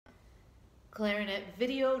Clarinet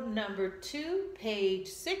video number 2, page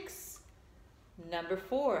 6. Number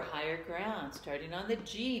 4, higher ground, starting on the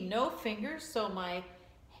G. No fingers, so my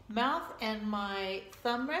mouth and my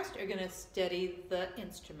thumb rest are going to steady the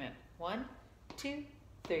instrument. 1, 2,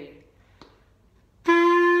 3.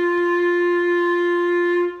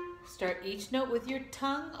 Start each note with your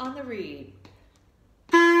tongue on the reed.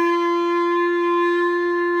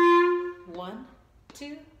 1,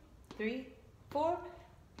 2, 3, 4.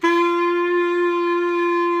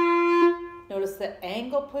 Notice the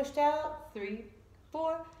angle pushed out. 3,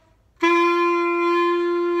 4.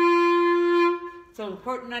 So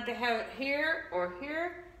important not to have it here or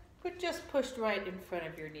here, but just pushed right in front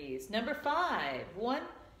of your knees. Number 5. 1,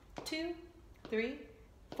 2, 3,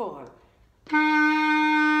 4.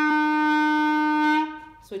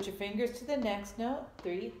 Switch your fingers to the next note.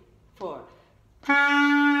 3, 4.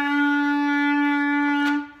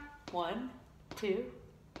 1, 2,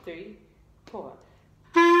 3, 4.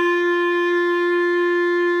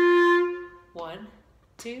 1,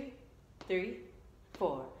 2, 3,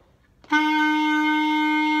 4.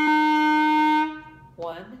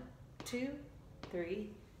 1, 2, 3,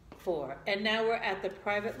 4. And now we're at the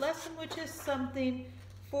private lesson, which is something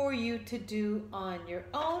for you to do on your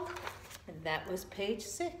own. And that was page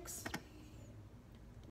 6.